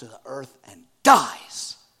falls to the earth and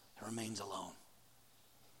dies, it remains alone.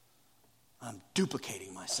 I'm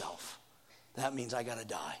duplicating myself. That means I got to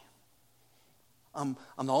die. I'm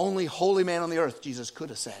the only holy man on the earth, Jesus could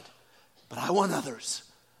have said. But I want others,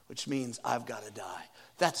 which means I've got to die.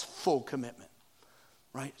 That's full commitment,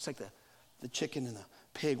 right? It's like the chicken and the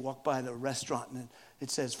pig walk by the restaurant and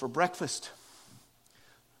it says, for breakfast.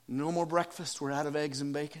 No more breakfast. We're out of eggs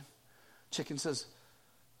and bacon. Chicken says,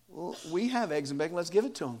 well, we have eggs and bacon. Let's give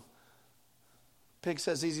it to them. Pig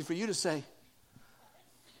says, easy for you to say.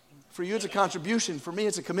 For you, it's a contribution. For me,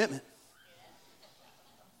 it's a commitment.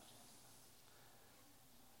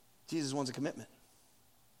 Jesus wants a commitment.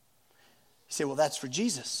 You say, well, that's for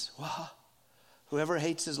Jesus. Well, whoever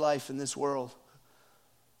hates his life in this world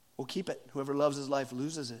will keep it. Whoever loves his life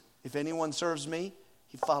loses it. If anyone serves me,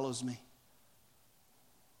 he follows me.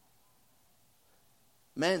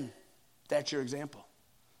 Men, that's your example.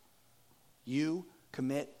 You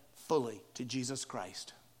commit fully to Jesus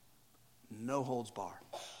Christ. No holds barred.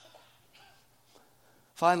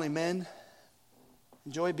 Finally, men,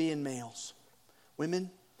 enjoy being males.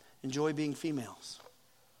 Women, enjoy being females.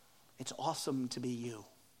 It's awesome to be you.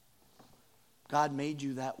 God made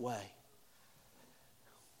you that way.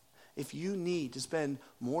 If you need to spend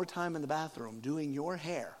more time in the bathroom doing your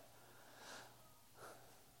hair,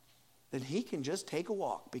 then he can just take a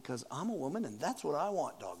walk because I'm a woman and that's what I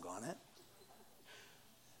want, doggone it.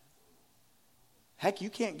 Heck, you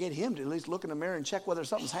can't get him to at least look in the mirror and check whether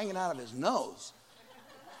something's hanging out of his nose.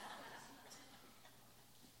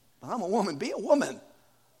 But I'm a woman. Be a woman.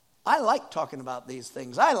 I like talking about these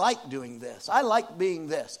things. I like doing this. I like being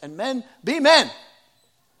this. And men, be men.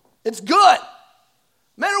 It's good.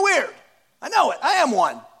 Men are weird. I know it. I am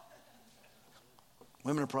one.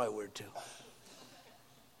 Women are probably weird too.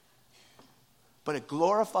 But it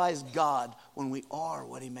glorifies God when we are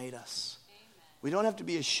what he made us. Amen. We don't have to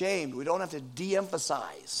be ashamed. We don't have to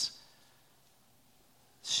de-emphasize.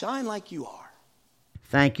 Shine like you are.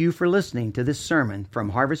 Thank you for listening to this sermon from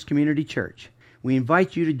Harvest Community Church. We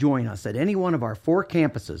invite you to join us at any one of our 4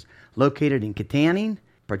 campuses located in Kittanning,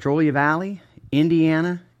 Petrolia Valley,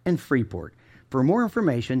 Indiana, and Freeport. For more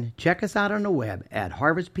information, check us out on the web at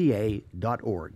harvestpa.org.